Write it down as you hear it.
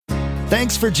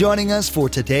Thanks for joining us for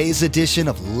today's edition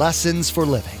of Lessons for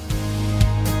Living.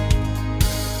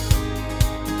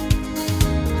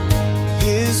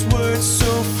 His word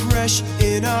so fresh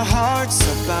in our hearts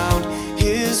abound.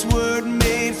 His word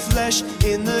made flesh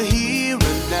in the here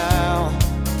and now.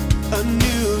 A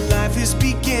new life is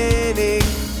beginning.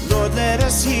 Lord, let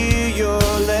us hear your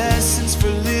lessons for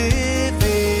living.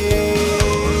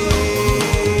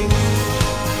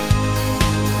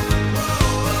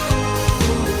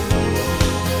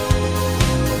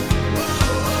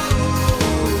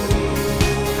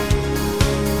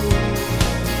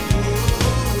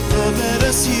 Lord, let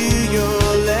us hear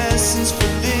your lessons for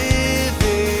living.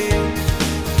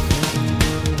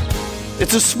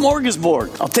 It's a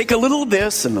smorgasbord. I'll take a little of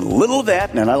this and a little of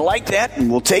that, and I like that,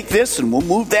 and we'll take this and we'll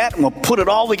move that, and we'll put it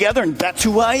all together, and that's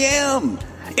who I am.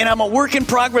 And I'm a work in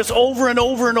progress over and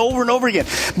over and over and over again.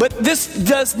 But this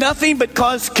does nothing but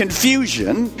cause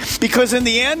confusion, because in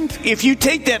the end, if you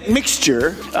take that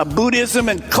mixture of Buddhism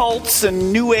and cults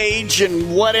and New Age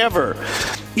and whatever,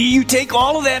 you take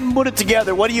all of that and put it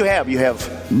together, what do you have? You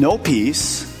have no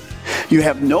peace, you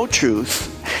have no truth,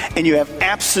 and you have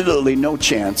absolutely no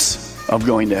chance of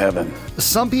going to heaven.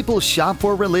 Some people shop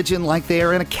for religion like they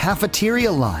are in a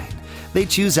cafeteria line. They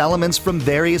choose elements from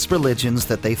various religions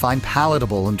that they find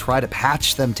palatable and try to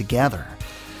patch them together.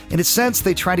 In a sense,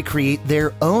 they try to create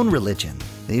their own religion.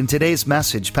 In today's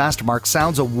message, Pastor Mark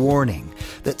sounds a warning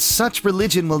that such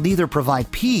religion will neither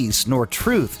provide peace nor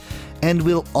truth and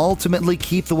will ultimately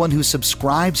keep the one who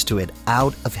subscribes to it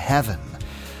out of heaven.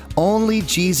 Only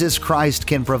Jesus Christ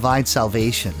can provide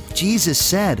salvation. Jesus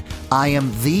said, "I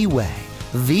am the way,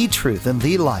 the truth, and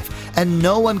the life, and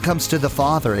no one comes to the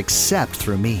Father except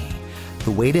through me."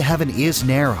 The way to heaven is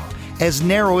narrow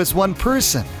as one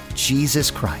person, Jesus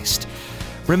Christ.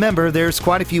 Remember, there's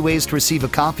quite a few ways to receive a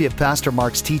copy of Pastor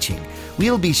Mark's teaching.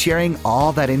 We'll be sharing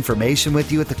all that information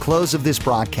with you at the close of this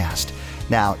broadcast.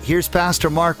 Now, here's Pastor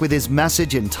Mark with his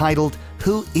message entitled,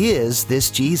 "Who is this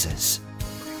Jesus?"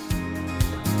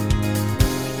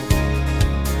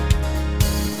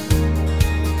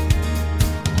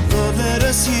 Let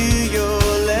us hear your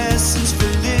lessons for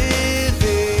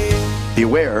living.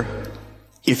 Beware,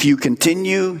 if you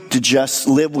continue to just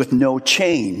live with no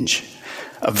change,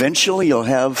 eventually you'll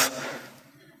have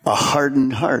a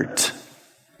hardened heart,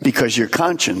 because your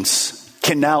conscience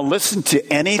can now listen to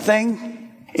anything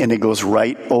and it goes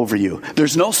right over you.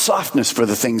 There's no softness for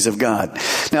the things of God.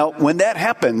 Now, when that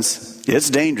happens, it's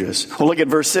dangerous. Well, look at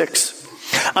verse 6.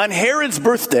 On Herod's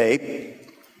birthday,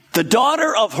 the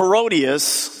daughter of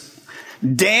Herodias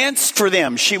danced for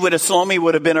them. Salome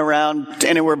would have been around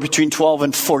anywhere between 12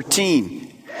 and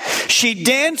 14. She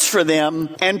danced for them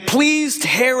and pleased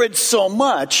Herod so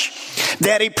much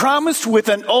that he promised with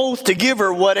an oath to give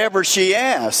her whatever she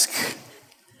asked.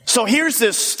 So here's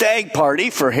this stag party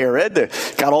for Herod. They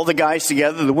got all the guys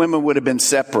together. The women would have been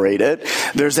separated.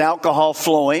 There's alcohol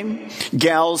flowing,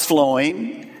 gals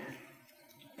flowing.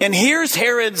 And here's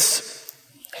Herod's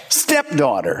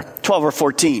stepdaughter, 12 or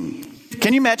 14.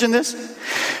 Can you imagine this?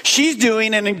 She's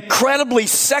doing an incredibly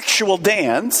sexual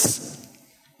dance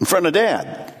in front of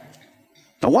Dad.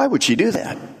 Now, why would she do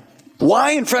that?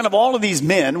 Why in front of all of these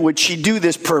men would she do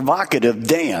this provocative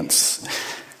dance?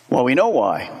 Well, we know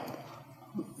why.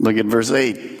 Look at verse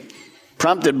 8.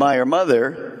 Prompted by her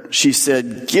mother, she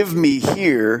said, "Give me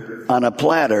here on a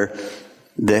platter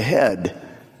the head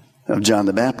of John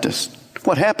the Baptist."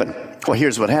 What happened? Well,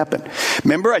 here's what happened.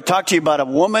 Remember, I talked to you about a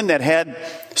woman that had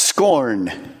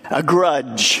scorn, a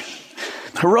grudge.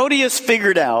 Herodias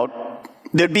figured out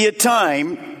there'd be a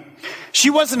time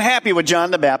she wasn't happy with John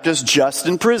the Baptist just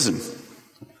in prison.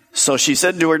 So she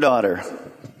said to her daughter,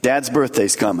 "Dad's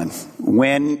birthday's coming.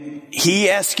 When he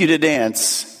asks you to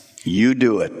dance, you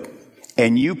do it.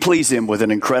 And you please him with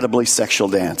an incredibly sexual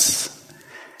dance."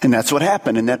 And that's what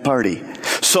happened in that party.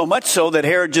 So much so that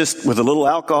Herod, just with a little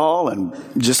alcohol and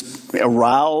just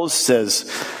aroused, says,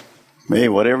 "Hey,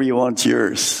 whatever you want's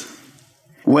yours."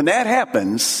 When that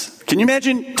happens, can you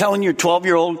imagine telling your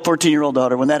 12-year-old, 14-year-old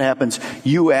daughter, when that happens,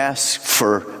 you ask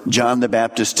for John the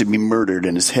Baptist to be murdered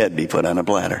and his head be put on a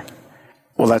platter?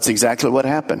 Well, that's exactly what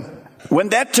happened. When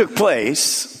that took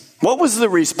place, what was the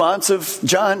response of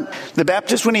John the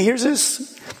Baptist when he hears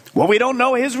this? Well, we don't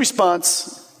know his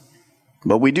response,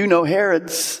 but we do know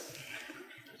Herod's.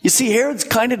 You see, Herod's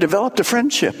kind of developed a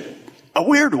friendship. A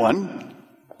weird one,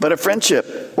 but a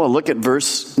friendship. Well, look at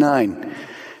verse 9.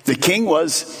 The king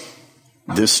was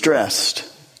distressed.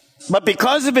 But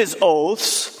because of his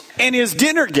oaths and his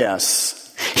dinner guests,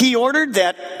 he ordered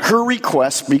that her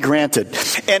request be granted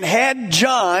and had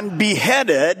John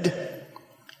beheaded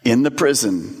in the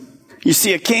prison. You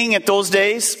see, a king at those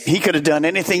days, he could have done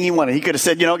anything he wanted. He could have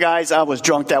said, guys, I was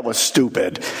drunk. That was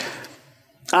stupid.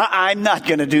 I'm not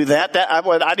going to do that. I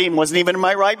wasn't even in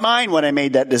my right mind when I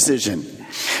made that decision.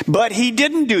 But he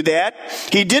didn't do that.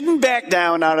 He didn't back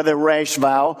down out of the rash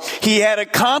vow. He had a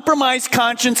compromised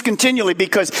conscience continually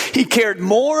because he cared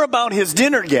more about his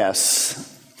dinner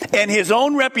guests and his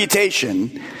own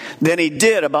reputation than he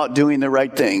did about doing the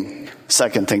right thing.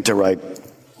 Second thing to write.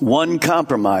 One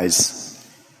compromise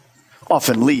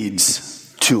often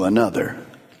leads to another.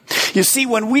 You see,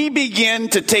 when we begin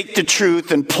to take the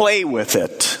truth and play with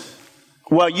it,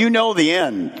 well, you know the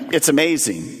end. It's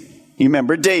amazing. You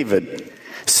remember David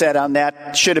sat on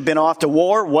that, should have been off to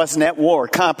war, wasn't at war,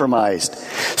 compromised.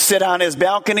 Sit on his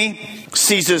balcony,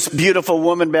 sees this beautiful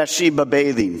woman Bathsheba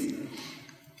bathing.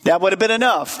 That would have been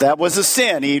enough. That was a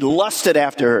sin. He lusted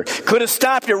after her. Could have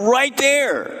stopped it right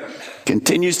there.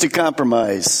 Continues to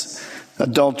compromise.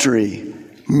 Adultery.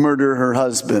 Murder her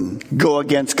husband. Go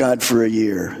against God for a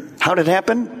year. How did it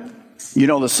happen? You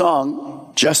know the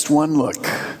song, Just One Look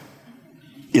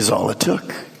is all it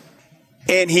took.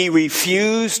 And he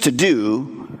refused to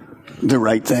do the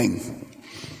right thing.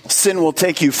 Sin will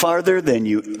take you farther than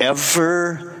you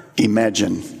ever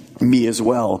imagine. Me as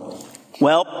well.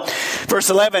 Well, verse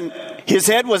 11, his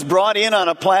head was brought in on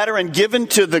a platter and given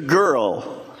to the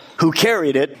girl who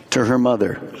carried it to her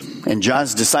mother. And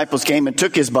John's disciples came and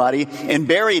took his body and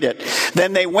buried it.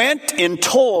 Then they went and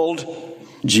told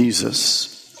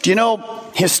Jesus. Do you know,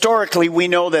 historically, we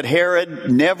know that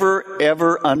Herod never,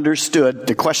 ever understood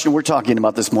the question we're talking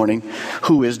about this morning,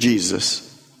 who is Jesus?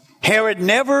 Herod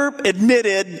never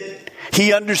admitted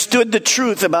he understood the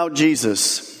truth about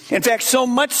Jesus. In fact, so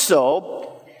much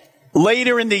so,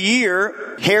 later in the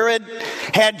year, Herod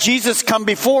had Jesus come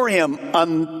before him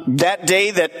on that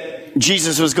day that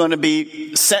Jesus was going to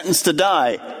be sentenced to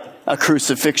die, a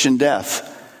crucifixion death.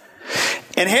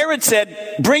 And Herod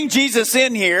said, bring Jesus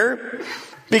in here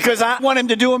because I want him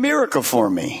to do a miracle for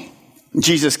me.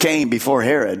 Jesus came before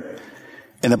Herod.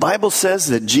 And the Bible says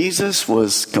that Jesus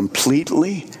was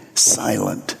completely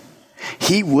silent.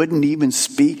 He wouldn't even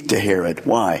speak to Herod.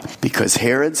 Why? Because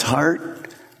Herod's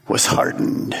heart was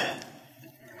hardened.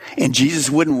 And Jesus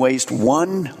wouldn't waste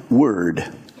one word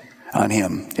on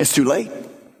him. It's too late.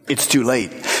 It's too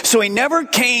late. So he never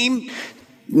came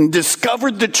and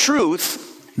discovered the truth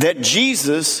that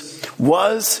Jesus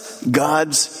was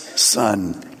God's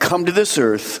Son, come to this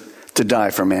earth to die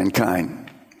for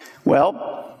mankind.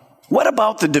 Well, what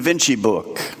about the Da Vinci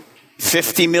book?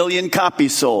 50 million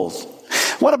copies sold.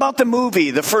 What about the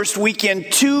movie? The first weekend,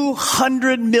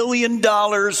 $200 million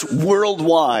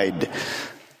worldwide.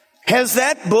 Has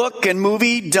that book and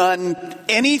movie done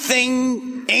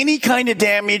anything, any kind of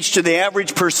damage to the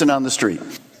average person on the street?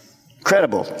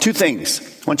 Incredible. Two things.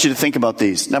 I want you to think about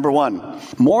these. Number one,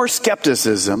 more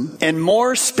skepticism and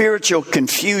more spiritual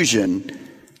confusion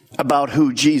about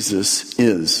who Jesus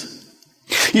is.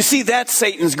 You see, that's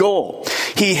Satan's goal.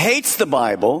 He hates the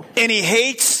Bible and he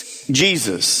hates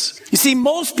Jesus. You see,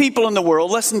 most people in the world,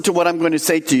 listen to what I'm going to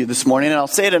say to you this morning, and I'll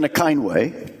say it in a kind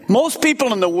way. Most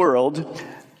people in the world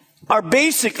are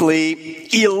basically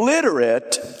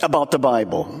illiterate about the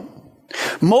Bible.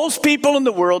 Most people in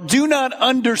the world do not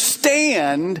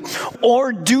understand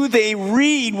or do they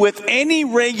read with any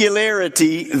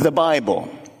regularity the Bible.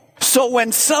 So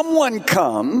when someone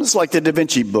comes, like the Da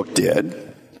Vinci book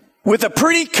did, with a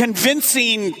pretty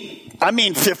convincing,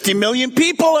 50 million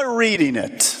people are reading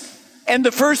it. And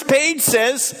the first page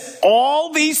says,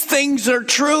 all these things are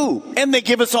true. And they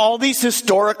give us all these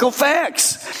historical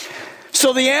facts.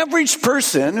 So the average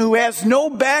person who has no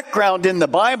background in the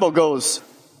Bible goes,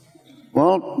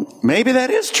 well, maybe that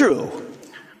is true.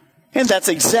 And that's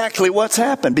exactly what's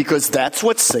happened, because that's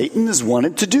what Satan has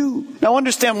wanted to do. Now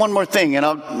understand one more thing, and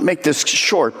I'll make this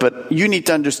short, but you need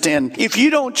to understand, if you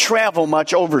don't travel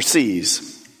much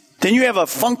overseas, then you have a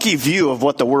funky view of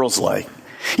what the world's like.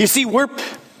 You see, we're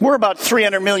about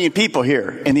 300 million people here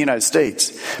in the United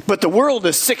States, but the world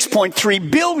is 6.3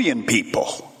 billion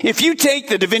people. If you take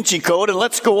the Da Vinci Code and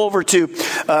let's go over to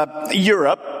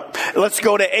Europe, let's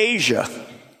go to Asia.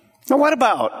 Now what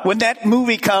about when that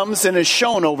movie comes and is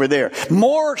shown over there?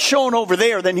 More shown over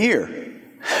there than here.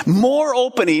 More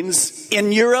openings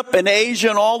in Europe and Asia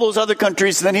and all those other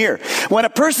countries than here. When a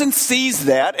person sees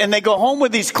that and they go home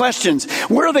with these questions,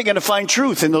 where are they going to find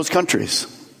truth in those countries?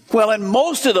 Well, in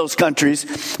most of those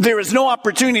countries, there is no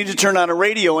opportunity to turn on a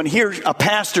radio and hear a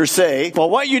pastor say, well,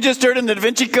 what you just heard in the Da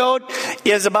Vinci Code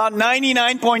is about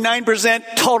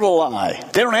 99.9% total lie.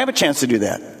 They don't have a chance to do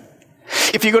that.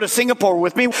 If you go to Singapore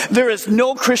with me, there is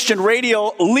no Christian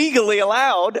radio legally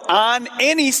allowed on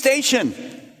any station.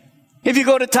 If you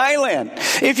go to Thailand,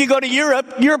 if you go to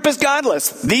Europe, Europe is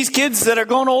godless. These kids that are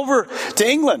going over to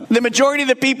England, the majority of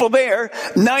the people there,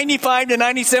 95 to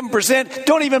 97%,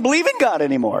 don't even believe in God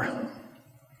anymore.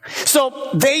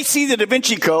 So they see the Da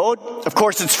Vinci Code. Of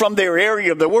course, it's from their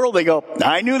area of the world. They go,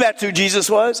 I knew that's who Jesus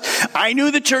was. I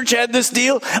knew the church had this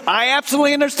deal. I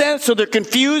absolutely understand it. So they're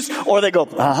confused, or they go,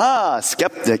 aha,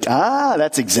 skeptic. Ah,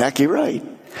 that's exactly right.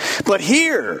 But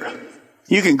here,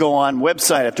 you can go on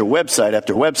website after website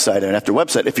after website and after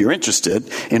website if you're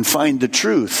interested and find the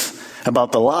truth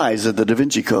about the lies of the Da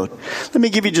Vinci Code. Let me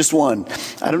give you just one.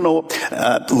 I don't know,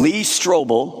 Lee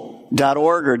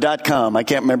Strobel.org or .com. I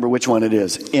can't remember which one it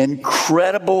is.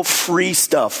 Incredible free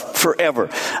stuff forever.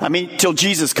 I mean, till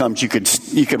Jesus comes, you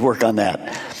could work on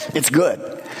that. It's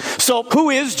good. So who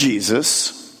is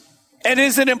Jesus? And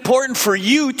is it important for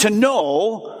you to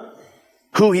know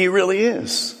who he really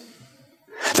is?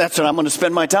 That's what I'm going to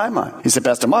spend my time on. He said,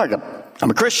 Pastor Mark, I'm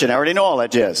a Christian. I already know all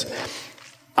that jazz.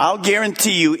 I'll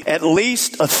guarantee you at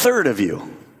least a third of you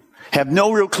have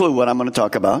no real clue what I'm going to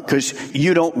talk about because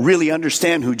you don't really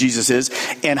understand who Jesus is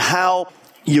and how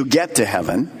you get to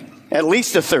heaven. At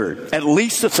least a third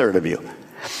of you.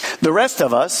 The rest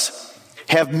of us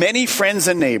have many friends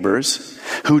and neighbors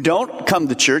who don't come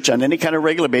to church on any kind of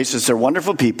regular basis. They're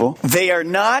wonderful people. They are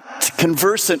not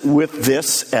conversant with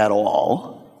this at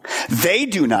all. They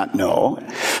do not know.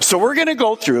 So we're going to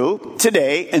go through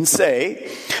today and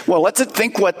say, well, let's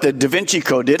think what the Da Vinci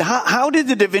Code did. How did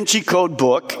the Da Vinci Code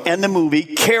book and the movie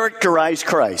characterize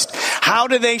Christ? How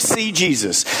do they see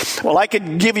Jesus? Well, I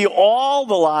could give you all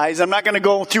the lies. I'm not going to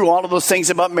go through all of those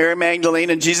things about Mary Magdalene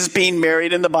and Jesus being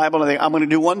married in the Bible. I'm going to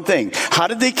do one thing. How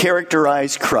did they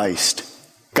characterize Christ?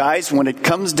 Guys, when it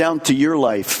comes down to your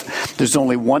life, there's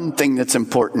only one thing that's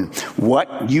important.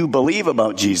 What you believe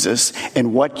about Jesus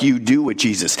and what you do with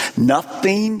Jesus.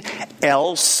 Nothing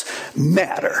else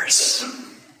matters.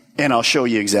 And I'll show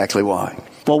you exactly why.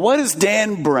 Well, what does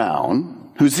Dan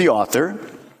Brown, who's the author,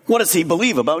 what does he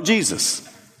believe about Jesus?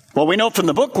 Well, we know from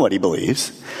the book what he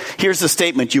believes. Here's the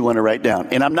statement you want to write down.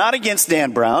 And I'm not against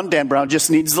Dan Brown. Dan Brown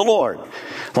just needs the Lord.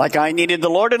 Like I needed the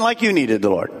Lord and like you needed the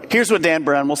Lord. Here's what Dan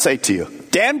Brown will say to you.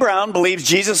 Dan Brown believes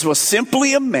Jesus was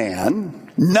simply a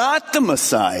man, not the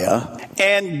Messiah,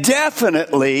 and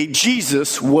definitely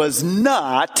Jesus was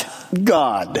not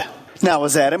God. Now,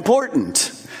 is that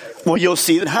important? Well, you'll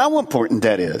see how important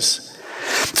that is.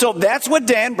 So that's what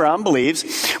Dan Brown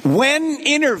believes. When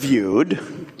interviewed,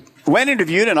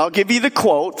 and I'll give you the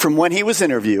quote from when he was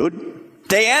interviewed,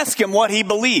 they asked him what he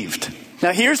believed.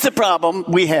 Now, here's the problem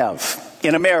we have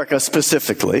in America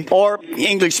specifically, or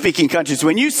English-speaking countries.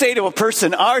 When you say to a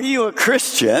person, are you a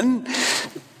Christian?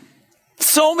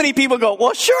 So many people go,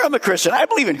 well, sure, I'm a Christian. I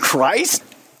believe in Christ.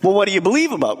 Well, what do you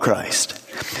believe about Christ?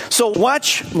 So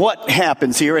watch what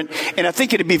happens here, and I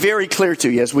think it'd be very clear to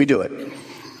you as we do it.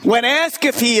 When asked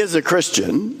if he is a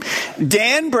Christian,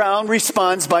 Dan Brown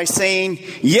responds by saying,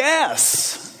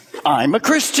 yes, I'm a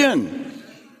Christian.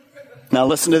 Now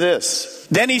listen to this.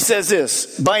 Then he says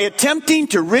this, by attempting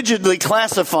to rigidly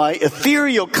classify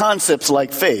ethereal concepts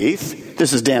like faith,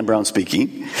 this is Dan Brown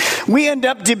speaking, we end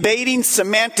up debating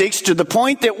semantics to the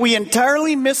point that we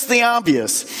entirely miss the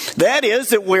obvious. That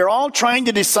is, that we're all trying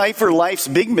to decipher life's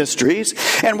big mysteries,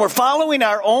 and we're following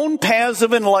our own paths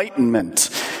of enlightenment.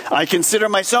 I consider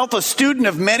myself a student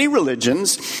of many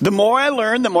religions. The more I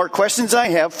learn, the more questions I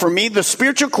have. For me, the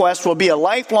spiritual quest will be a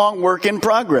lifelong work in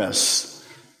progress.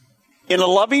 In a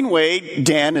loving way,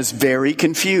 Dan is very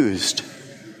confused.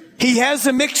 He has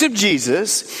a mix of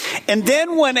Jesus, and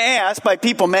then when asked by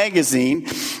People magazine,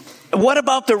 what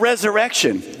about the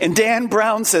resurrection? And Dan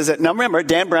Brown says that. Now remember,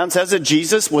 Dan Brown says that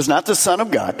Jesus was not the Son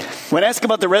of God. When asked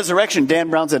about the resurrection, Dan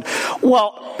Brown said,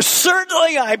 well,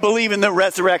 certainly I believe in the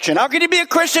resurrection. How can you be a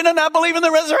Christian and not believe in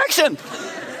the resurrection?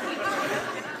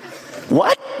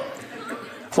 What?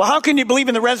 Well, how can you believe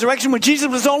in the resurrection when Jesus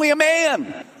was only a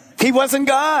man? He wasn't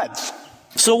God.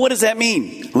 So what does that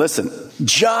mean? Listen,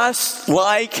 just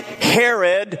like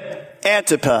Herod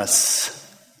Antipas,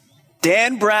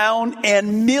 Dan Brown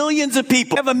and millions of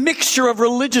people have a mixture of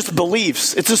religious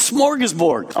beliefs. It's a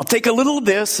smorgasbord. I'll take a little of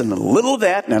this and a little of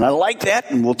that, and I like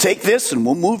that, and we'll take this and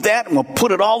we'll move that, and we'll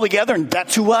put it all together, and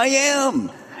that's who I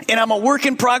am. And I'm a work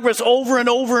in progress over and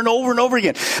over and over and over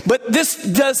again. But this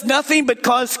does nothing but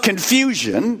cause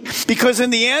confusion, because in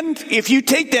the end, if you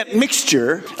take that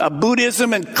mixture of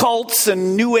Buddhism and cults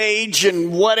and New Age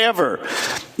and whatever,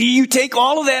 you take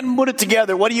all of that and put it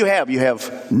together, what do you have? You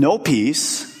have no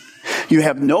peace, you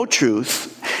have no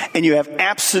truth, and you have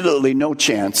absolutely no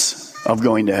chance of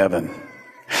going to heaven.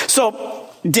 So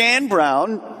Dan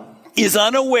Brown is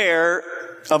unaware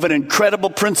of an incredible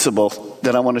principle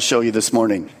that I want to show you this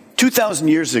morning. 2,000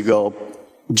 years ago,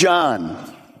 John,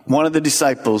 one of the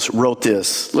disciples, wrote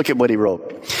this. Look at what he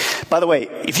wrote. By the way,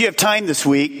 if you have time this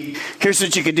week, here's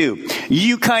what you could do.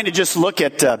 You kind of just look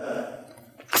at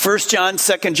 1 John,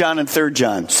 2 John, and 3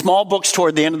 John. Small books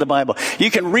toward the end of the Bible.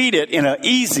 You can read it in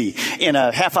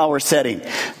a half-hour setting.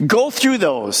 Go through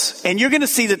those, and you're going to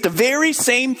see that the very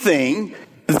same thing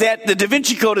that the Da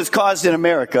Vinci Code has caused in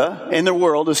America, in the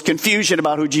world, is confusion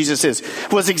about who Jesus is,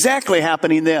 was exactly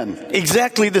happening then.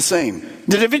 Exactly the same.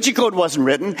 The Da Vinci Code wasn't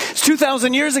written. It's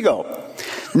 2,000 years ago.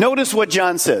 Notice what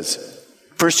John says.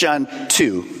 1 John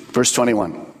 2, verse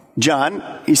 21. John,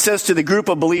 he says to the group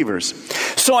of believers,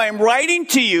 "So I am writing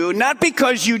to you not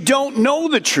because you don't know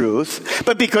the truth,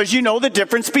 but because you know the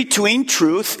difference between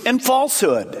truth and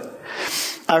falsehood."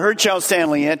 I heard Charles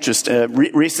Stanley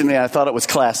recently. I thought it was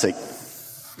classic.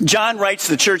 John writes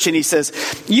to the church and he says,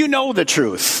 "You know the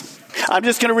truth. I'm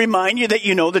just going to remind you that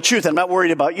you know the truth. I'm not worried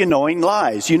about you knowing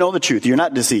lies. You know the truth. You're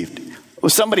not deceived."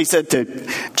 Well, somebody said to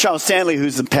Charles Stanley,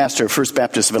 who's the pastor of First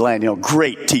Baptist of Atlanta,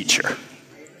 great teacher.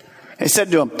 He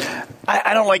said to him,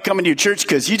 I don't like coming to your church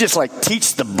because you just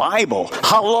teach the Bible.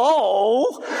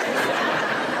 Hello?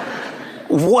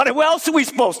 What else are we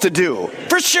supposed to do?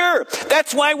 For sure.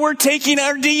 That's why we're taking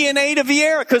our DNA to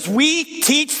Viera, because we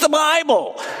teach the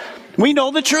Bible. We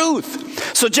know the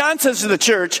truth. So John says to the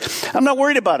church, I'm not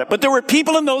worried about it. But there were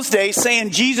people in those days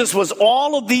saying Jesus was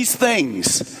all of these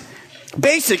things.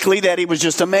 Basically, that he was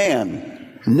just a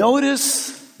man.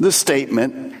 Notice the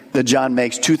statement that John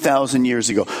makes 2,000 years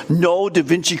ago. No Da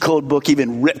Vinci Code book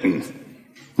even written.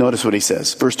 Notice what he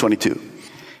says. Verse 22.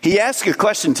 He asks a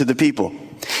question to the people.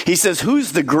 He says,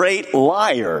 who's the great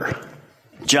liar?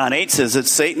 John 8 says that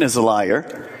Satan is a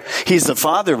liar. He's the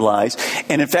father of lies.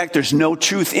 And in fact, there's no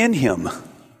truth in him.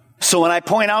 So when I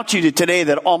point out to you today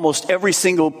that almost every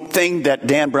single thing that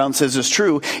Dan Brown says is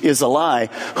true is a lie,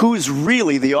 who's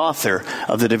really the author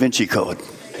of the Da Vinci Code?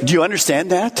 Do you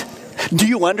understand that? Do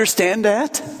you understand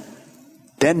that?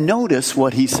 Then notice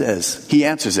what he says. He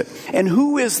answers it. And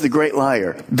who is the great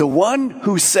liar? The one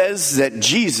who says that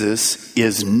Jesus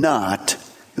is not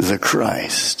the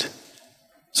Christ.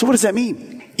 So what does that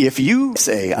mean? If you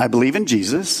say, I believe in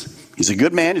Jesus, he's a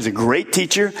good man, he's a great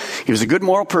teacher, he was a good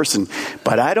moral person,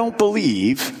 but I don't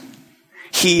believe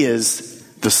he is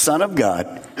the Son of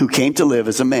God who came to live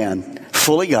as a man,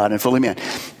 fully God and fully man,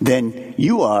 then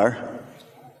you are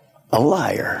a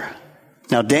liar.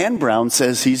 Now, Dan Brown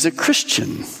says he's a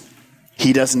Christian.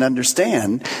 He doesn't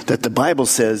understand that the Bible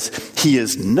says he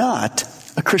is not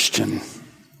a Christian.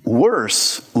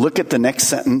 Worse, look at the next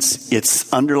sentence.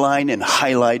 It's underlined and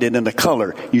highlighted in a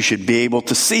color. You should be able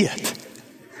to see it.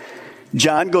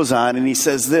 John goes on and he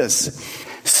says this.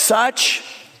 Such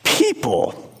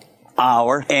people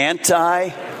are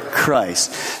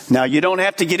anti-Christ. Now, you don't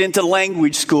have to get into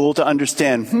language school to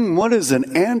understand, what is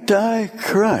an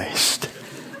anti-Christ?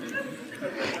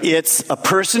 It's a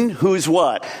person who's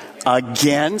what?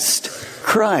 Against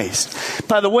Christ.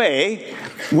 By the way,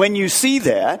 when you see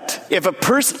that, if a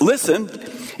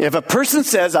person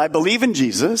says, I believe in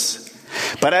Jesus,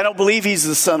 but I don't believe he's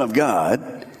the Son of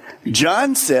God,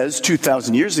 John says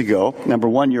 2,000 years ago, number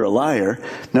one, you're a liar.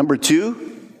 Number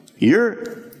two,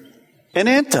 you're an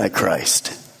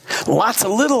antichrist. Lots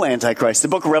of little antichrist. The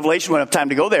book of Revelation, we don't have time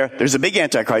to go there. There's a big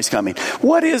antichrist coming.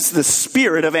 What is the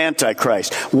spirit of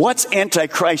antichrist? What's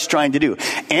antichrist trying to do?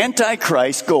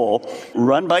 Antichrist's goal,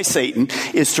 run by Satan,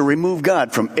 is to remove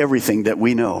God from everything that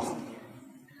we know.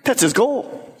 That's his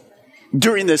goal.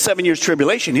 During the 7 years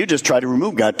tribulation, he'll just try to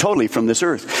remove God totally from this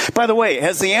earth. By the way,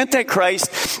 has the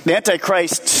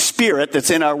antichrist spirit that's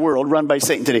in our world, run by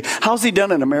Satan today, how's he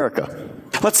done in America?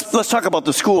 Let's talk about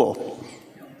the school.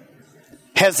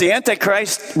 Has the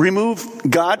Antichrist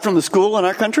removed God from the school in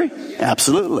our country?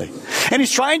 Absolutely. And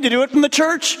he's trying to do it from the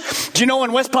church. Do you know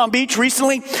in West Palm Beach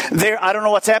recently, I don't know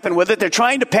what's happened with it, they're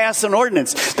trying to pass an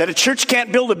ordinance that a church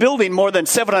can't build a building more than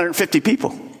 750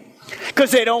 people. Because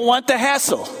they don't want the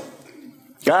hassle.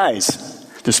 Guys,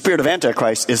 the spirit of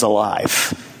Antichrist is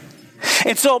alive.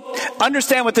 And so,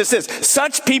 understand what this is.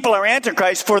 Such people are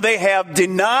Antichrist, for they have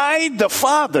denied the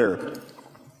Father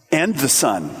and the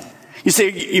Son. You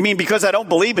say, you mean because I don't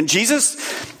believe in Jesus,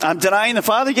 I'm denying the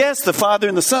Father? Yes, the Father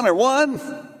and the Son are one.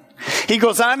 He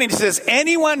goes on and he says,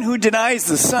 anyone who denies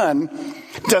the Son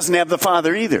doesn't have the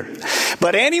Father either.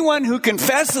 But anyone who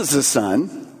confesses the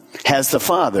Son has the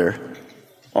Father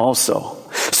also.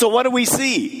 So what do we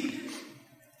see?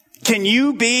 Can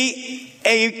you be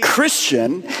a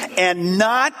Christian and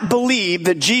not believe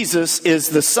that Jesus is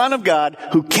the Son of God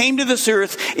who came to this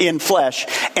earth in flesh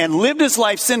and lived his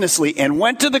life sinlessly and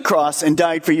went to the cross and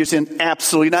died for your sin?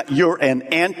 Absolutely not. You're an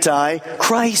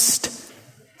anti-Christ.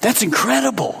 That's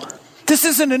incredible. This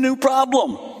isn't a new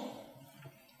problem.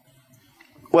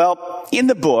 Well, in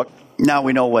the book, now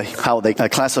we know how they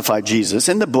classified Jesus.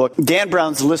 In the book, Dan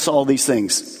Brown lists all these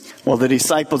things. Well, the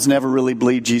disciples never really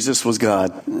believed Jesus was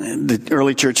God. The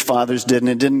early church fathers didn't.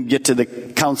 It didn't get to the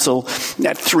council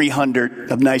at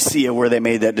 300 of Nicaea where they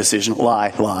made that decision.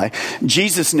 Lie.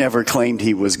 Jesus never claimed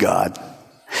he was God.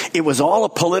 It was all a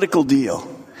political deal.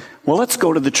 Well, let's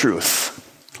go to the truth.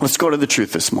 Let's go to the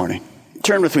truth this morning.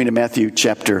 Turn with me to Matthew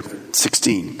chapter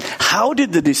 16. How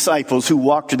did the disciples who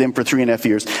walked with him for 3.5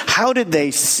 years, how did they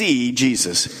see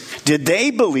Jesus? Did they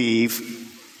believe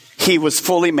he was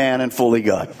fully man and fully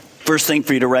God? First thing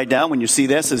for you to write down when you see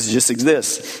this is just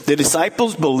this. The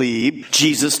disciples believed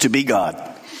Jesus to be God.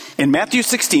 In Matthew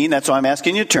 16, that's why I'm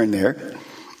asking you to turn there.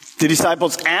 The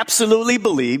disciples absolutely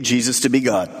believed Jesus to be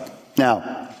God.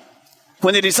 Now,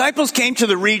 when the disciples came to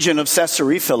the region of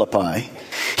Caesarea Philippi,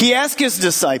 he asked his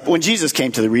disciples, when Jesus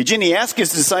came to the region, he asked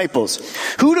his disciples,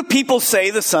 who do people say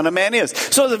the Son of Man is?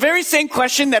 So the very same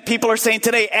question that people are saying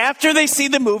today, after they see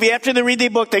the movie, after they read the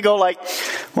book, they go like,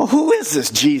 well, who is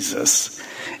this Jesus?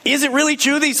 Is it really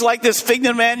true that he's like this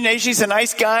figment of imagination? He's a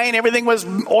nice guy and everything was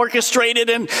orchestrated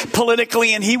and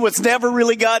politically and he was never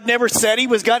really God, never said he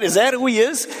was God. Is that who he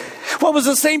is? Well, it was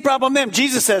the same problem then.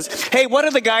 Jesus says, hey, what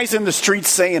are the guys in the streets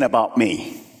saying about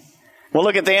me? Well,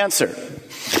 look at the answer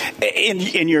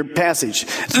in your passage.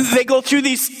 They go through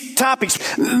these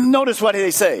topics. Notice what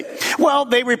they say. Well,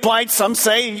 they replied, some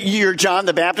say you're John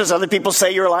the Baptist, other people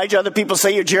say you're Elijah, other people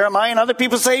say you're Jeremiah, and other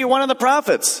people say you're one of the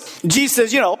prophets.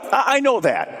 Jesus says, I know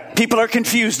that. People are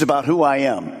confused about who I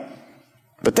am.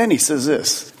 But then he says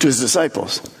this to his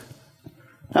disciples.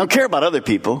 I don't care about other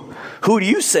people. Who do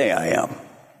you say I am?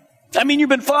 I mean, you've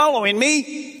been following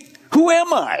me. Who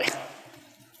am I?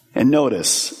 And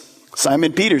notice,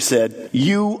 Simon Peter said,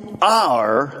 you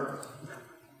are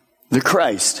the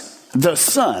Christ, the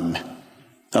Son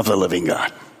of the living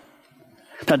God.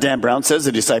 Now, Dan Brown says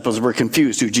the disciples were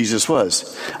confused who Jesus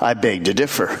was. I beg to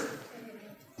differ.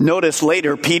 Notice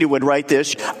later, Peter would write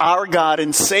this, our God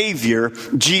and Savior,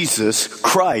 Jesus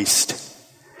Christ.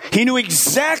 He knew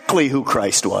exactly who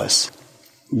Christ was.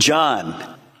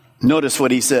 John, notice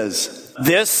what he says.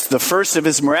 This, the first of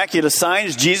his miraculous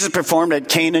signs, Jesus performed at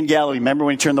Cana in Galilee. Remember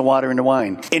when he turned the water into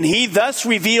wine? And he thus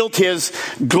revealed his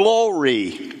glory,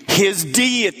 his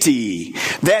deity,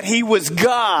 that he was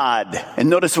God. And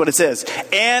notice what it says.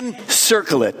 And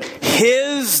circle it.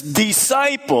 His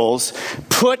disciples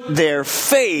put their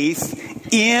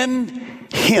faith in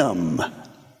him.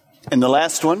 And the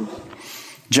last one,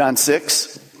 John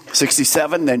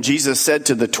 6:67. Then Jesus said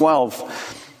to the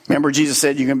 12, remember, Jesus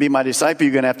said, you're going to be my disciple,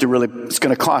 you're going to have to it's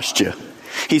going to cost you.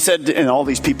 He said, and all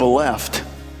these people left.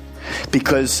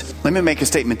 Because, let me make a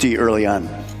statement to you early on.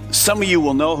 Some of you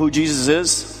will know who Jesus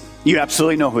is. You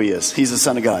absolutely know who he is. He's the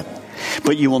Son of God.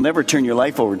 But you will never turn your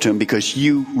life over to him because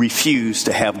you refuse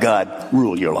to have God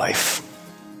rule your life.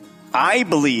 I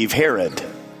believe Herod,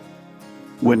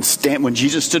 when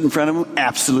Jesus stood in front of him,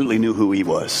 absolutely knew who he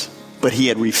was. But he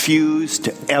had refused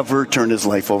to ever turn his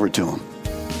life over to him.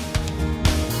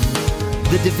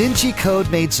 The Da Vinci Code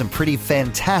made some pretty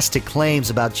fantastic claims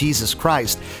about Jesus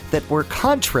Christ that were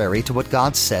contrary to what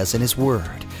God says in his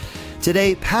Word.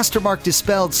 Today, Pastor Mark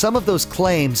dispelled some of those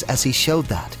claims as he showed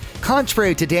that.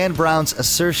 Contrary to Dan Brown's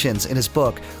assertions in his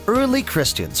book, early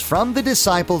Christians from the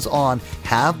disciples on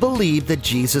have believed that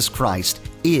Jesus Christ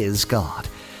is God.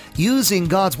 Using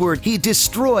God's Word, he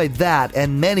destroyed that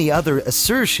and many other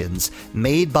assertions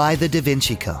made by the Da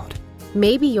Vinci Code.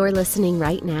 Maybe you're listening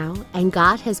right now and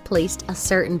God has placed a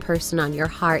certain person on your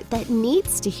heart that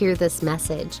needs to hear this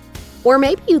message. Or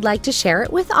maybe you'd like to share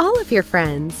it with all of your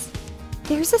friends.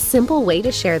 There's a simple way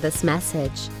to share this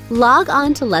message. Log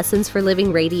on to Lessons for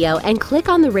Living Radio and click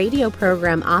on the radio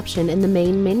program option in the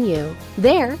main menu.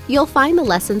 There, you'll find the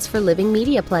Lessons for Living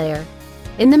media player.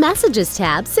 In the Messages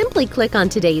tab, simply click on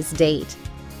today's date.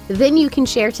 Then you can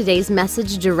share today's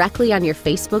message directly on your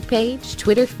Facebook page,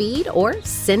 Twitter feed, or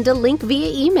send a link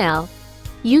via email.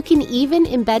 You can even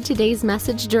embed today's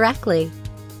message directly.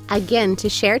 Again, to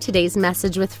share today's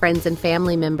message with friends and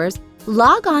family members,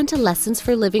 log on to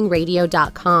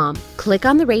lessonsforlivingradio.com. Click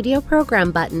on the radio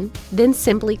program button, then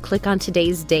simply click on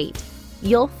today's date.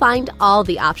 You'll find all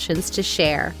the options to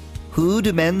share. Who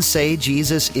do men say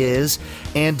Jesus is?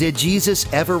 And did Jesus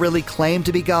ever really claim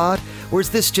to be God? Or is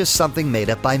this just something made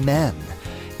up by men?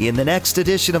 In the next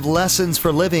edition of Lessons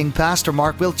for Living, Pastor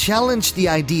Mark will challenge the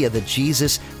idea that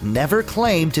Jesus never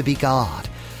claimed to be God.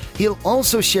 He'll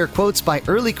also share quotes by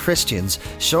early Christians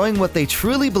showing what they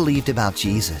truly believed about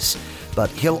Jesus. But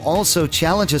he'll also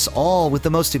challenge us all with the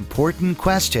most important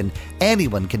question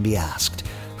anyone can be asked.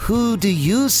 Who do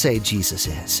you say Jesus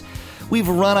is? We've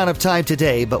run out of time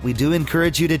today, but we do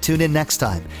encourage you to tune in next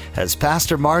time as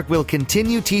Pastor Mark will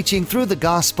continue teaching through the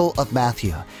Gospel of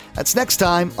Matthew. That's next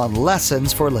time on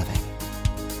Lessons for Living.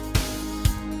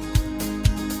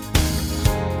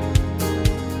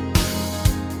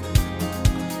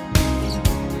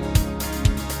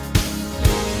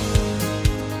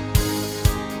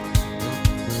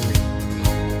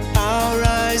 Our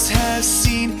eyes have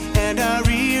seen and our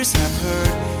ears have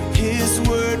heard His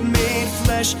word made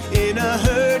flesh in a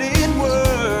hurting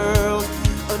world.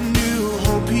 A new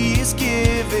hope He is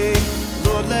giving.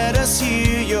 Lord, let us hear